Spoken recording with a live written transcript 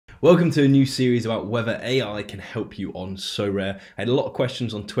Welcome to a new series about whether AI can help you on sorare. I had a lot of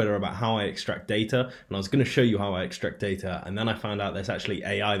questions on Twitter about how I extract data, and I was going to show you how I extract data, and then I found out there's actually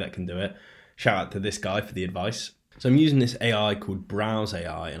AI that can do it. Shout out to this guy for the advice. So I'm using this AI called Browse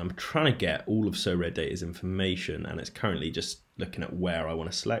AI, and I'm trying to get all of sorare data's information, and it's currently just looking at where I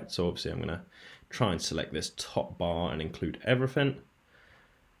want to select. So obviously I'm going to try and select this top bar and include everything.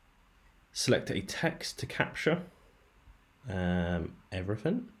 Select a text to capture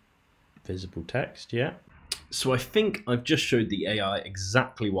everything. Visible text, yeah. So I think I've just showed the AI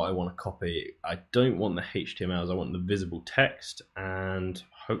exactly what I want to copy. I don't want the HTMLs, I want the visible text, and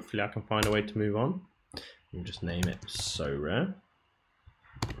hopefully I can find a way to move on. We'll just name it sorare.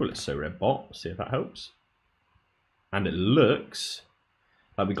 Call it sorare bot, see if that helps. And it looks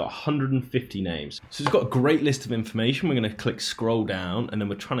like we got 150 names. So it's got a great list of information. We're going to click scroll down, and then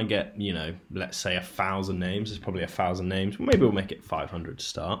we're trying to get, let's say 1,000 names. There's probably 1,000 names. Maybe we'll make it 500 to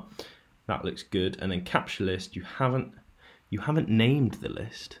start. That looks good. And then capture list. You haven't named the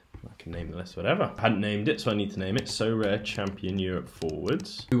list. I can name the list whatever. I hadn't named it, so I need to name it sorare champion Europe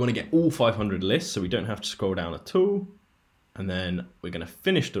forwards. We want to get all 500 lists, so we don't have to scroll down at all. And then we're going to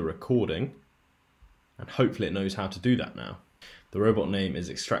finish the recording, and hopefully it knows how to do that now. The robot name is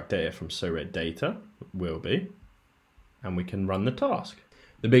extract data from sorare data, will be, and we can run the task.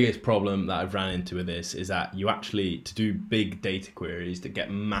 The biggest problem that I've ran into with this is that you actually, to do big data queries, to get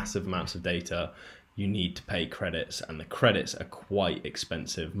massive amounts of data, you need to pay credits, and the credits are quite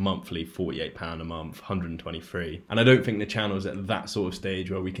expensive. Monthly, £48 a month, 123. And I don't think the channel is at that sort of stage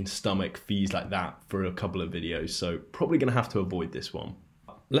where we can stomach fees like that for a couple of videos, so probably gonna have to avoid this one.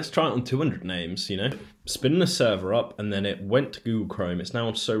 Let's try it on 200 names, Spinning the server up, and then it went to Google Chrome. It's now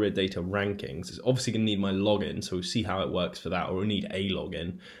on sorare data rankings. It's obviously going to need my login, so we'll see how it works for that, or we'll need a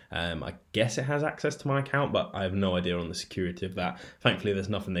login. I guess it has access to my account, but I have no idea on the security of that. Thankfully, there's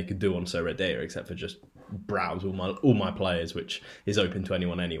nothing they could do on sorare data except for just browse all my players, which is open to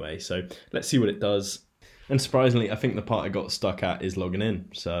anyone anyway. So let's see what it does. And surprisingly, I think the part I got stuck at is logging in.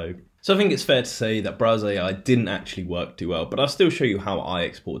 So I think it's fair to say that Browse AI didn't actually work too well, but I'll still show you how I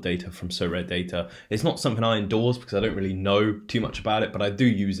export data from sorare data. It's not something I endorse because I don't really know too much about it, but I do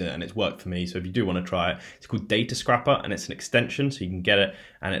use it and it's worked for me. So if you do want to try it, it's called Data Scrapper, and it's an extension so you can get it,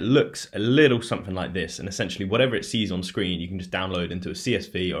 and it looks a little something like this. And essentially whatever it sees on screen, you can just download into a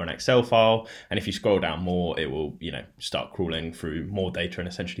CSV or an Excel file. And if you scroll down more, it will, start crawling through more data and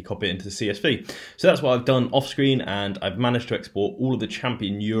essentially copy it into the CSV. So that's what I've done off screen, and I've managed to export all of the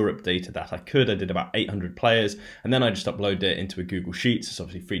champion Europe data that I could. I did about 800 players, and then I just uploaded it into a Google Sheets. It's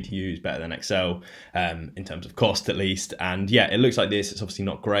obviously free to use, better than Excel in terms of cost at least. And yeah, it looks like this. It's obviously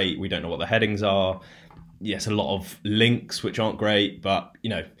not great. We don't know what the headings are. Yes, a lot of links which aren't great, but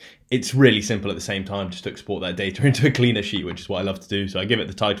it's really simple at the same time just to export that data into a cleaner sheet, which is what I love to do. So I give it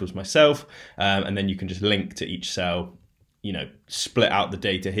the titles myself, and then you can just link to each cell. Split out the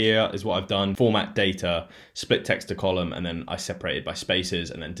data here is what I've done. Format data, split text to column, and then I separated by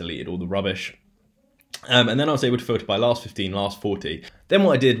spaces and then deleted all the rubbish. And then I was able to filter by last 15, last 40. Then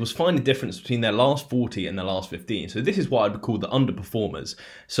what I did was find the difference between their last 40 and their last 15. So this is what I would call the underperformers.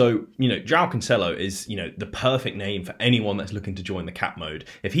 So, João Cancelo is, the perfect name for anyone that's looking to join the cap mode.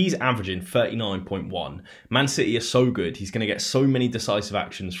 If he's averaging 39.1, Man City is so good, he's going to get so many decisive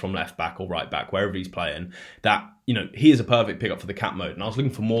actions from left back or right back, wherever he's playing, that he is a perfect pickup for the cap mode. And I was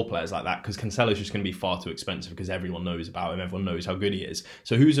looking for more players like that because Cancelo's just going to be far too expensive because everyone knows about him. Everyone knows how good he is.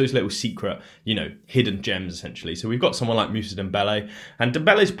 So who's those little secret, hidden gems essentially? So we've got someone like Moussa Dembele, and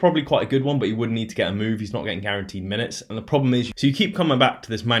Dembele's probably quite a good one, but he would need to get a move. He's not getting guaranteed minutes. And the problem is, so you keep coming back to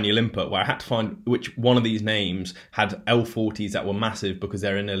this manual input where I had to find which one of these names had L40s that were massive because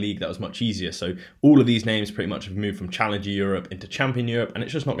they're in a league that was much easier. So all of these names pretty much have moved from Challenger Europe into Champion Europe, and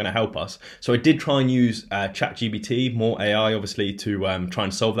it's just not going to help us. So I did try and use ChatGPT, more AI obviously, to try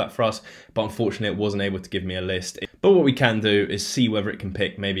and solve that for us, but unfortunately it wasn't able to give me a list. But what we can do is see whether it can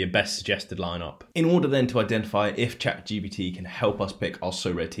pick maybe a best suggested lineup. In order then to identify if ChatGPT can help us pick our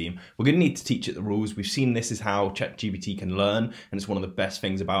sorare team, we're going to need to teach it the rules. We've seen this is how ChatGPT can learn, and it's one of the best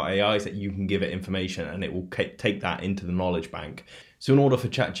things about AI is that you can give it information and it will take that into the knowledge bank. So in order for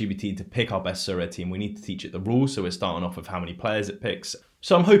ChatGPT to pick our best sorare team, we need to teach it the rules. So we're starting off with how many players it picks.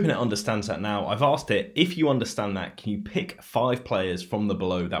 So I'm hoping it understands that now. I've asked it, if you understand that, can you pick 5 players from the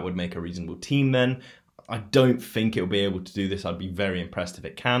below that would make a reasonable team then? I don't think it'll be able to do this. I'd be very impressed if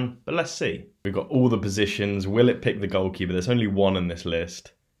it can, but let's see. We've got all the positions. Will it pick the goalkeeper? There's only one in this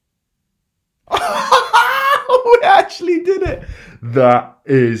list. We actually did it. That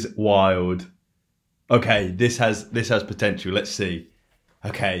is wild. Okay, this has potential. Let's see.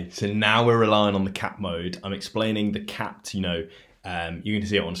 Okay, so now we're relying on the cap mode. I'm explaining the capped, You can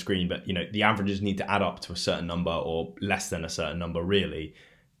see it on screen, but you know, the averages need to add up to a certain number or less than a certain number, really.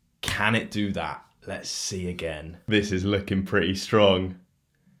 Can it do that? Let's see again. This is looking pretty strong.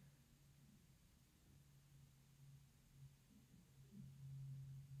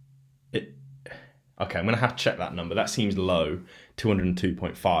 Okay, I'm going to have to check that number. That seems low,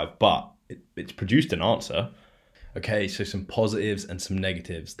 202.5, but it's produced an answer. Okay, so some positives and some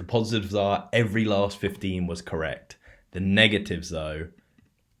negatives. The positives are every last 15 was correct. The negatives, though,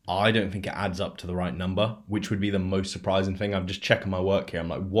 I don't think it adds up to the right number, which would be the most surprising thing. I'm just checking my work here. I'm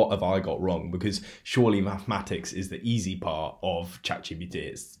like, what have I got wrong? Because surely mathematics is the easy part of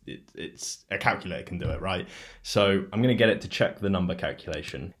ChatGPT. It's a calculator can do it, right? So I'm going to get it to check the number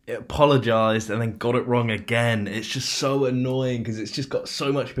calculation. It apologized and then got it wrong again. It's just so annoying because it's just got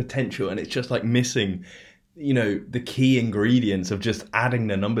so much potential and it's just like missing, you know, the key ingredients of just adding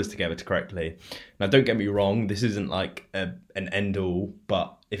the numbers together correctly. Now, don't get me wrong, this isn't like an end all,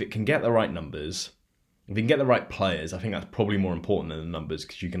 but if it can get the right numbers, if you can get the right players, I think that's probably more important than the numbers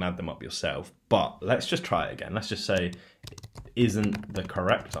because you can add them up yourself. But let's just try it again. Let's just say it isn't the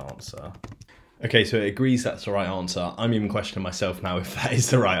correct answer. Okay, so it agrees that's the right answer. I'm even questioning myself now if that is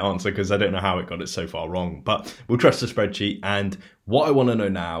the right answer because I don't know how it got it so far wrong. But we'll trust the spreadsheet. And what I want to know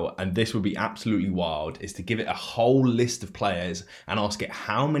now, and this would be absolutely wild, is to give it a whole list of players and ask it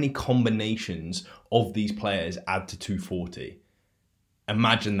how many combinations of these players add to 240.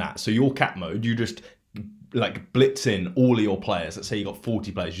 Imagine that. So your cat mode, you just like blitz in all of your players. Let's say you got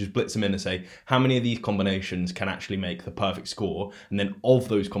 40 players, you just blitz them in and say how many of these combinations can actually make the perfect score, and then of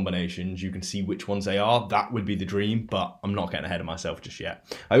those combinations you can see which ones they are. That would be the dream, but I'm not getting ahead of myself just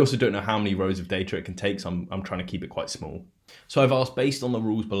yet. I also don't know how many rows of data it can take, so I'm trying to keep it quite small. So I've asked, based on the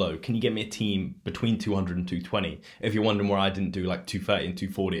rules below, can you get me a team between 200 and 220? If you're wondering why I didn't do like 230 and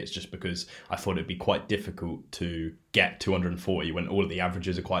 240, it's just because I thought it'd be quite difficult to get 240 when all of the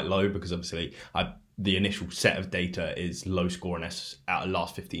averages are quite low, because obviously the initial set of data is low scoreness out of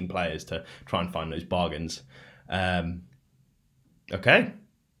last 15 players to try and find those bargains. Okay,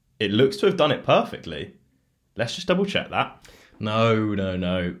 it looks to have done it perfectly. Let's just double check that.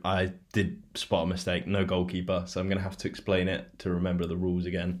 No, I did spot a mistake, no goalkeeper, so I'm going to have to explain it to remember the rules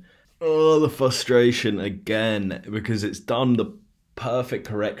again. Oh, the frustration again, because it's done the perfect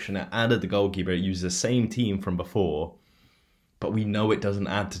correction. It added the goalkeeper, it used the same team from before, but we know it doesn't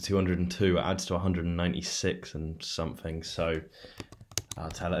add to 202, it adds to 196 and something, so I'll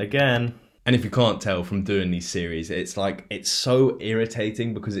tell it again. And if you can't tell from doing these series, it's like, it's so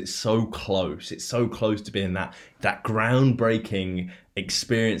irritating because it's so close. It's so close to being that groundbreaking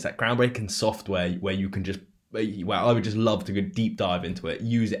experience, that groundbreaking software where you can just, well, I would just love to go deep dive into it,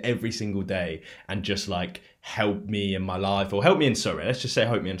 use it every single day and just like help me in my life, or help me in sorare. Let's just say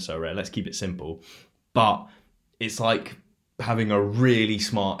help me in sorare. Let's keep it simple. But it's like having a really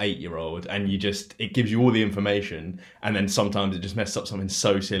smart 8-year-old and it gives you all the information, and then sometimes it just messes up something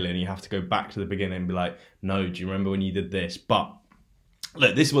so silly and you have to go back to the beginning and be like, no, do you remember when you did this? But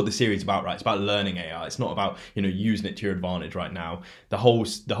look, this is what the series is about, right? It's about learning AI. It's not about, you know, using it to your advantage right now. The whole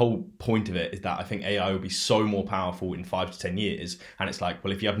point of it is that I think AI will be so more powerful in 5 to 10 years. And it's like,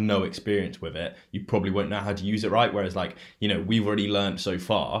 well, if you have no experience with it, you probably won't know how to use it right. Whereas like, you know, we've already learned so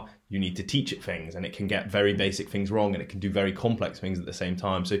far, you need to teach it things, and it can get very basic things wrong and it can do very complex things at the same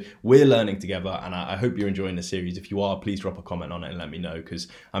time. So we're learning together, and I hope you're enjoying the series. If you are, please drop a comment on it and let me know, because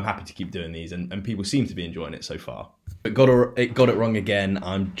I'm happy to keep doing these, and people seem to be enjoying it so far. But it got it wrong again.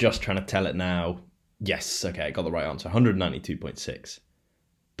 I'm just trying to tell it now. Yes, okay, I got the right answer, 192.6.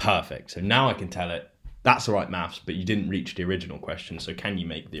 Perfect. So now I can tell it that's the right maths, but you didn't reach the original question, so can you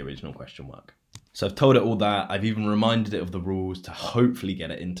make the original question work? So I've told it all that. I've even reminded it of the rules to hopefully get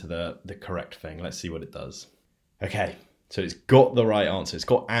it into the correct thing. Let's see what it does. Okay, so it's got the right answer. It's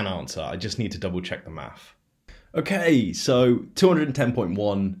got an answer. I just need to double check the math. Okay, so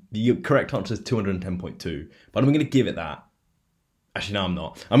 210.1. The correct answer is 210.2, but I'm going to give it that. Actually, no, I'm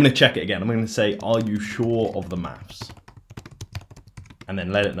not. I'm going to check it again. I'm going to say, are you sure of the maths? And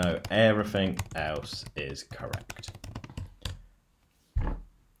then let it know everything else is correct.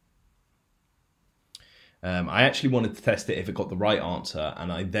 I actually wanted to test it if it got the right answer,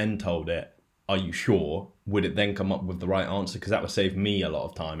 and I then told it, are you sure? Would it then come up with the right answer? Because that would save me a lot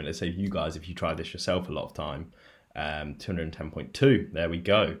of time, and it'd save you guys, if you try this yourself, a lot of time. 210.2, there we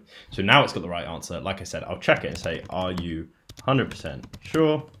go. So now it's got the right answer. Like I said, I'll check it and say, are you 100%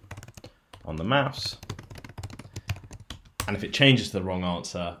 sure on the maths? And if it changes to the wrong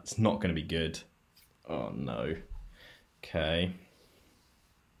answer, it's not going to be good. Oh no. Okay.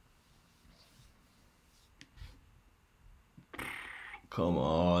 Come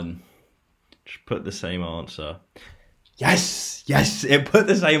on, just put the same answer. Yes, yes, it put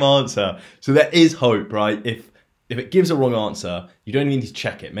the same answer. So there is hope, right? If it gives a wrong answer, you don't need to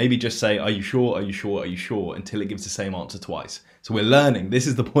check it. Maybe just say, are you sure, are you sure, are you sure, until it gives the same answer twice. So we're learning. This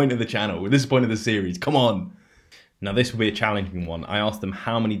is the point of the channel. This is the point of the series. Come on. Now this will be a challenging one. I asked them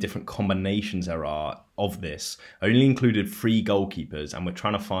how many different combinations there are of this. I only included 3 goalkeepers, and we're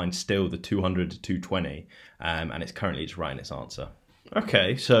trying to find still the 200 to 220, and it's currently just writing its answer.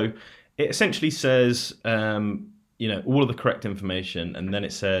 Okay, so it essentially says, you know, all of the correct information, and then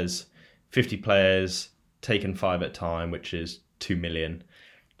it says 50 players, taken 5 at a time, which is 2 million.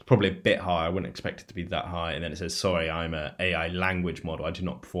 It's probably a bit high. I wouldn't expect it to be that high. And then it says, sorry, I'm an AI language model. I do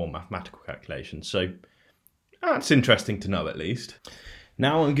not perform mathematical calculations. So that's interesting to know, at least.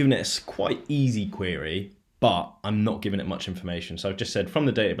 Now I'm giving it a quite easy query, but I'm not giving it much information. So I've just said, from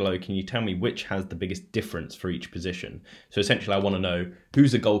the data below, can you tell me which has the biggest difference for each position? So essentially I want to know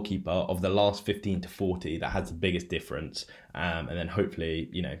who's the goalkeeper of the last 15 to 40 that has the biggest difference. And then hopefully,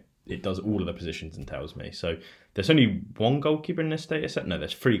 you know, it does all of the positions and tells me. So there's only 1 goalkeeper in this data set. No,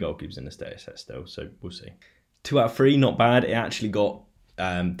 there's 3 goalkeepers in this data set still. So we'll see. 2 out of 3, not bad. It actually got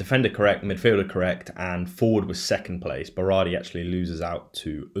defender correct, midfielder correct, and forward was 2nd place. Berardi actually loses out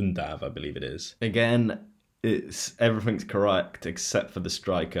to Undav, I believe it is. Again, everything's correct except for the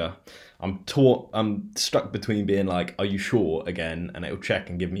striker. I'm stuck between being like, are you sure again, and it'll check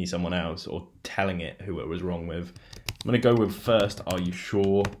and give me someone else, or telling it who it was wrong with. I'm gonna go with first, are you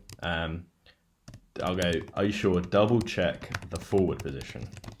sure? I'll go, are you sure? Double check the forward position.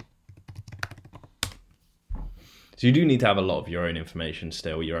 So you do need to have a lot of your own information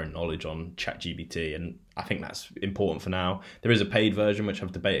still, your own knowledge on ChatGPT, and I think that's important for now. There is a paid version, which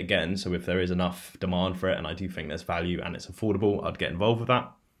I've debated again, so if there is enough demand for it, and I do think there's value and it's affordable, I'd get involved with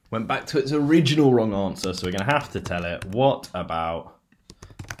that. Went back to its original wrong answer, so we're gonna have to tell it, what about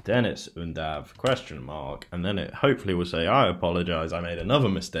Dennis Undav, question mark, and then it hopefully will say, I apologize, I made another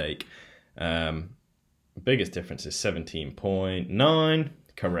mistake. Biggest difference is 17.9,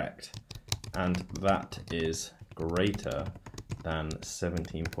 correct. And that is greater than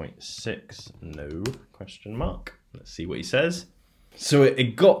 17.6, no, question mark. Let's see what he says. So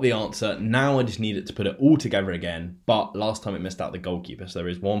it got the answer. Now I just need it to put it all together again. But last time it missed out the goalkeeper. So there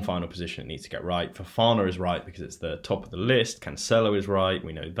is 1 final position it needs to get right. Fofana is right because it's the top of the list. Cancelo is right.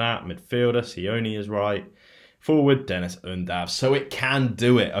 We know that. Midfielder, Sione is right. Forward, Dennis Undav. So it can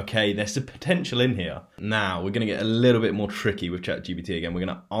do it. Okay, there's a potential in here. Now we're going to get a little bit more tricky with ChatGPT again. We're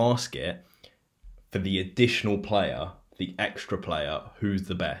going to ask it for the additional player, the extra player, who's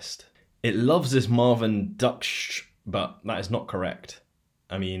the best. It loves this Marvin Duksch, but that is not correct.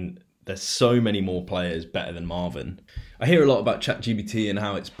 I mean, there's so many more players better than Marvin. I hear a lot about ChatGPT and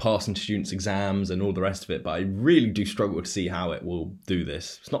how it's passing students' exams and all the rest of it, but I really do struggle to see how it will do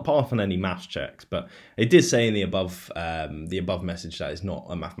this. It's not passing any maths checks, but it did say in the above message that it's not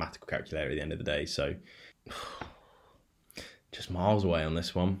a mathematical calculator at the end of the day, so just miles away on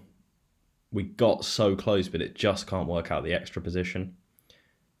this one. We got so close, but it just can't work out the extra position.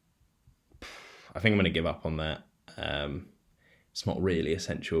 I think I'm going to give up on that. It's not really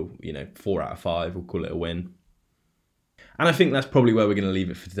essential. You know, 4 out of 5, we'll call it a win. And I think that's probably where we're going to leave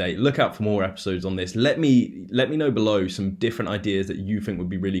it for today. Look out for more episodes on this. Let me know below some different ideas that you think would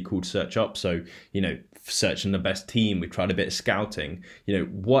be really cool to search up. So, you know, searching the best team. We've tried a bit of scouting. You know,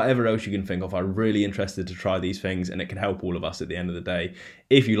 whatever else you can think of. I'm really interested to try these things, and it can help all of us at the end of the day.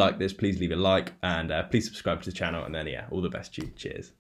 If you like this, please leave a like, and please subscribe to the channel. And then, yeah, all the best to you. Cheers.